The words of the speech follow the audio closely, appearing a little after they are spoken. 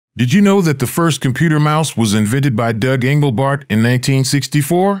Did you know that the first computer mouse was invented by Doug Engelbart in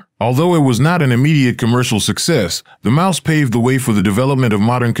 1964? Although it was not an immediate commercial success, the mouse paved the way for the development of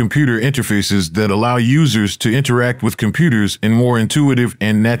modern computer interfaces that allow users to interact with computers in more intuitive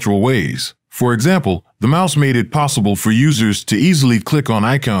and natural ways. For example, the mouse made it possible for users to easily click on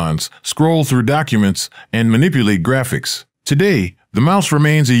icons, scroll through documents, and manipulate graphics. Today, the mouse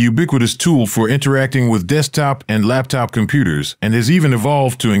remains a ubiquitous tool for interacting with desktop and laptop computers and has even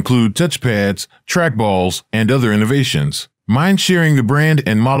evolved to include touchpads, trackballs, and other innovations. Mind sharing the brand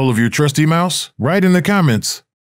and model of your trusty mouse? Write in the comments.